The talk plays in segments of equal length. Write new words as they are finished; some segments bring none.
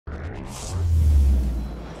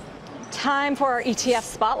Time for our ETF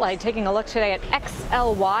Spotlight. Taking a look today at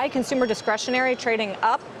XLY, consumer discretionary trading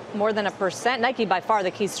up more than 1%. Nike by far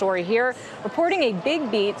the key story here, reporting a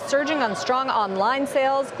big beat, surging on strong online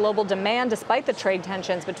sales, global demand despite the trade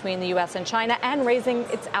tensions between the U.S. and China, and raising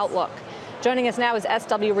its outlook. Joining us now is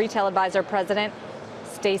SW Retail Advisor President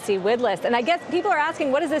Stacey Widlitz. And I guess people are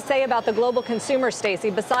asking, what does this say about the global consumer, Stacey,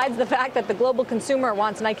 besides the fact that the global consumer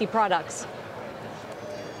wants Nike products?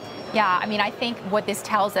 Yeah, I mean, I think what this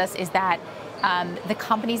tells us is that the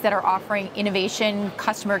companies that are offering innovation,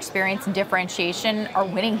 customer experience, and differentiation are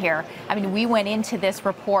winning here. I mean, we went into this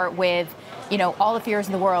report with, all the fears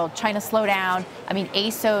in the world, China slowdown. I mean,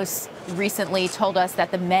 ASOS recently told us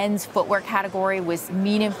that the men's footwear category was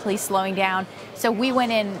meaningfully slowing down. So we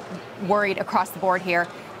went in worried across the board here,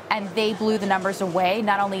 and they blew the numbers away,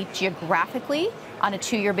 not only geographically on a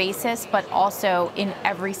 2-year basis, but also in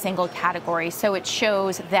every single category. So it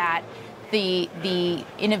shows that the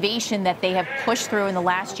innovation that they have pushed through in the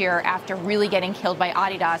last year after really getting killed by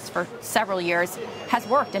Adidas for several years has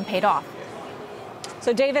worked and paid off.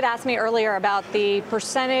 So David asked me earlier about the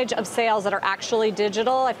percentage of sales that are actually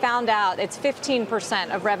digital. I found out it's 15%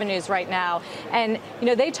 of revenues right now. And,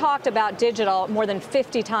 they talked about digital more than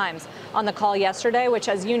 50 times on the call yesterday, which,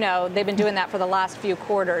 as you know, they've been doing that for the last few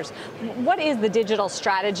quarters. What is the digital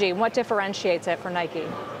strategy? What differentiates it for Nike?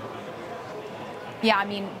 Yeah, I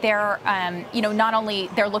mean, they're, not only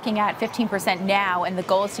they're looking at 15% now, and the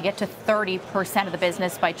goal is to get to 30% of the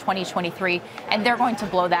business by 2023, and they're going to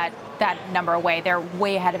blow that number away. They're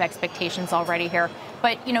way ahead of expectations already here.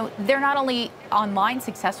 But, they're not only online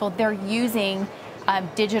successful, they're using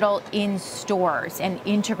digital in stores and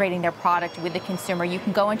integrating their product with the consumer. You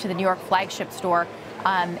can go into the New York flagship store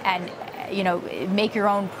and make your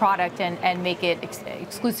own product and make it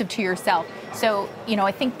exclusive to yourself. So,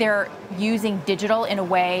 I think they're using digital in a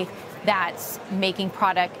way that's making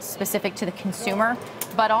product specific to the consumer.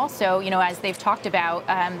 But also, as they've talked about,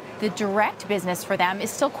 the direct business for them is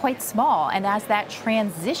still quite small. And as that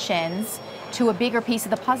transitions to a bigger piece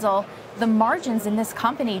of the puzzle, the margins in this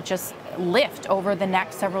company just lift over the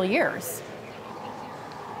next several years.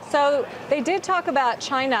 So they did talk about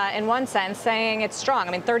China in one sense, saying it's strong.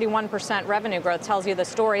 I mean, 31% revenue growth tells you the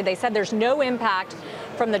story. They said there's no impact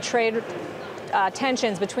from the trade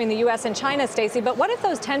tensions between the U.S. and China, Stacey. But what if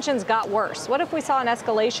those tensions got worse? What if we saw an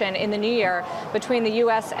escalation in the new year between the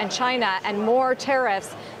U.S. and China and more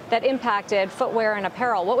tariffs that impacted footwear and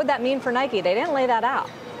apparel? What would that mean for Nike? They didn't lay that out.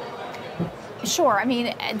 Sure. I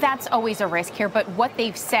mean, that's always a risk here. But what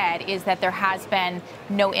they've said is that there has been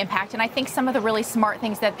no impact. And I think some of the really smart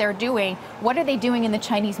things that they're doing, what are they doing in the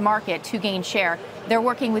Chinese market to gain share? They're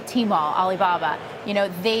working with Tmall, Alibaba.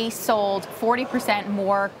 They sold 40%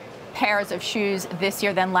 more pairs of shoes this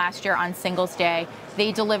year than last year on Singles Day.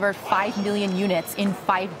 They delivered 5 million units in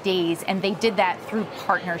 5 days, and they did that through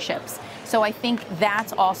partnerships. So I think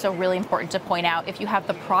that's also really important to point out. If you have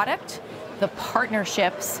the product, the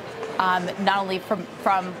partnerships, not only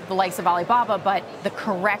from the likes of Alibaba, but the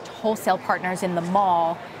correct wholesale partners in the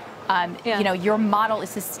mall, your model is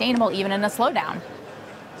sustainable even in a slowdown.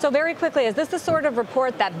 So very quickly, is this the sort of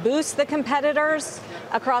report that boosts the competitors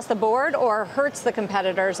across the board or hurts the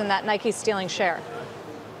competitors in that Nike's stealing share?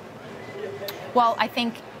 Well, I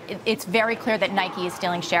think it's very clear that Nike is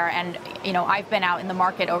stealing share. And, I've been out in the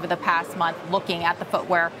market over the past month looking at the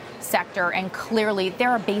footwear sector, and clearly there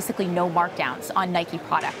are basically no markdowns on Nike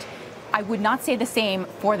product. I would not say the same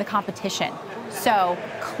for the competition. So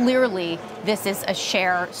clearly this is a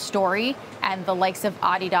share story, and the likes of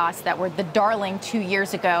Adidas that were the darling 2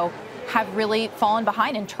 years ago have really fallen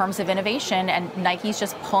behind in terms of innovation, and Nike's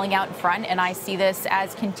just pulling out in front, and I see this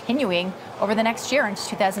as continuing over the next year into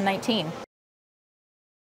 2019.